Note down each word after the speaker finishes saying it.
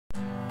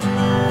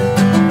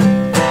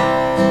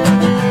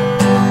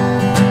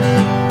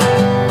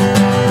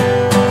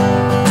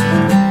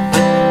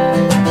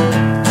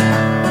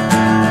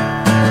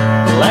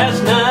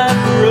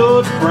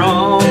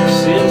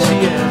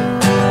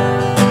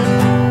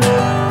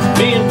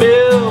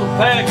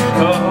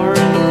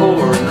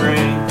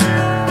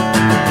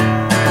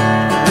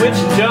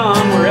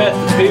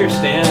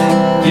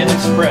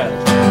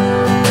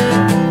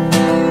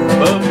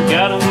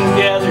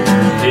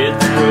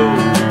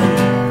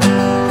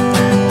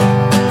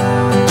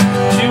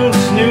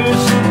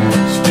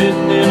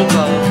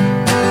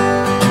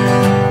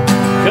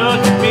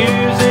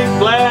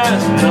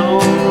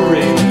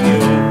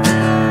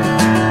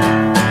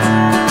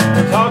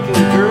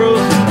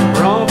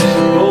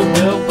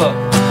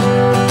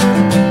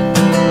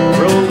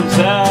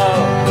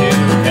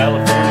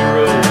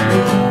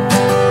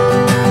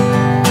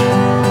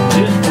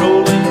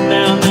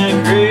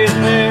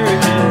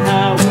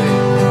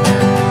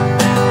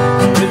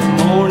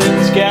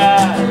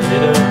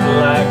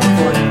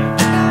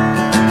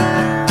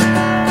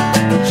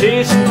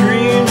chasing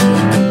dreams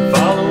and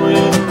following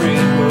a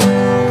rainbow,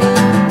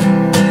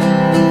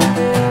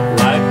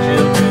 like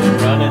children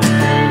running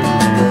through.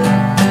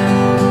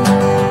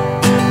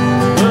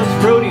 Well, it's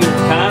rodeo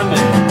time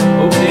in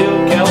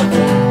Oakdale,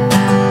 California.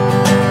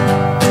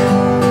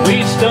 We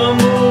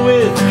stumble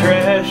with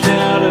trash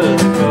out of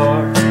the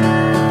car.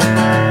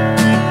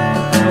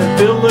 Well,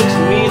 Bill looks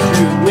at me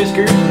through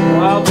whiskers and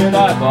wild red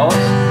eyeballs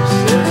and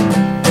says,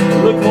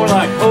 "You look more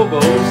like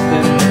hobos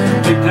than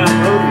big time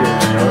rodeo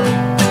stars."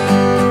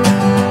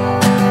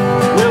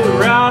 Well, we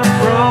ride our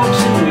broncs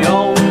and we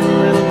all win a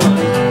little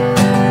money.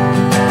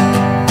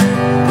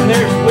 And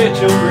there's a witch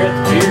over at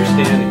the beer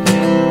stand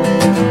again.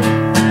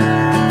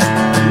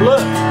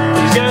 Look,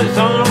 he's got his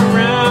arm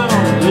around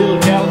little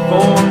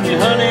California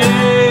honey.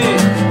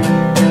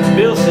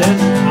 Bill says,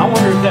 "I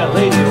wonder if that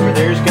lady over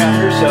there's got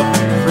herself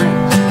some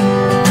friends."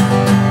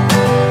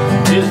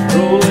 Just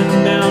rolling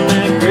down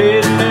that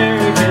great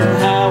American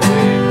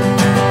highway,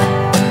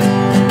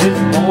 with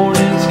the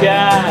morning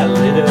sky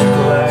lit up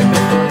like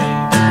a flame,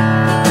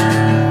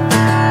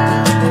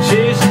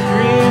 chasing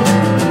dreams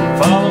and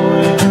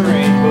following a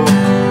rainbow,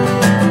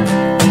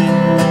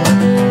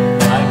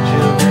 like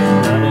children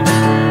running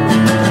through.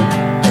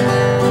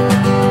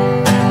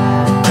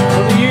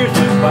 Well, the years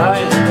went by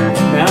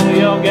and now we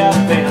all got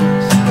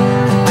families,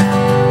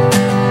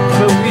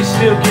 but we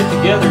still get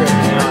together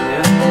every now and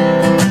then.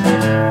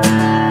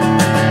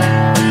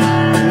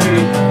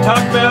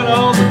 Talk about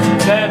all the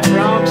bad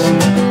broncs and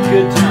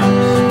good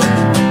times.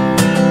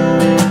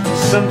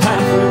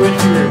 Sometimes we wish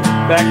we were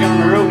back on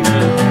the road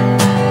again.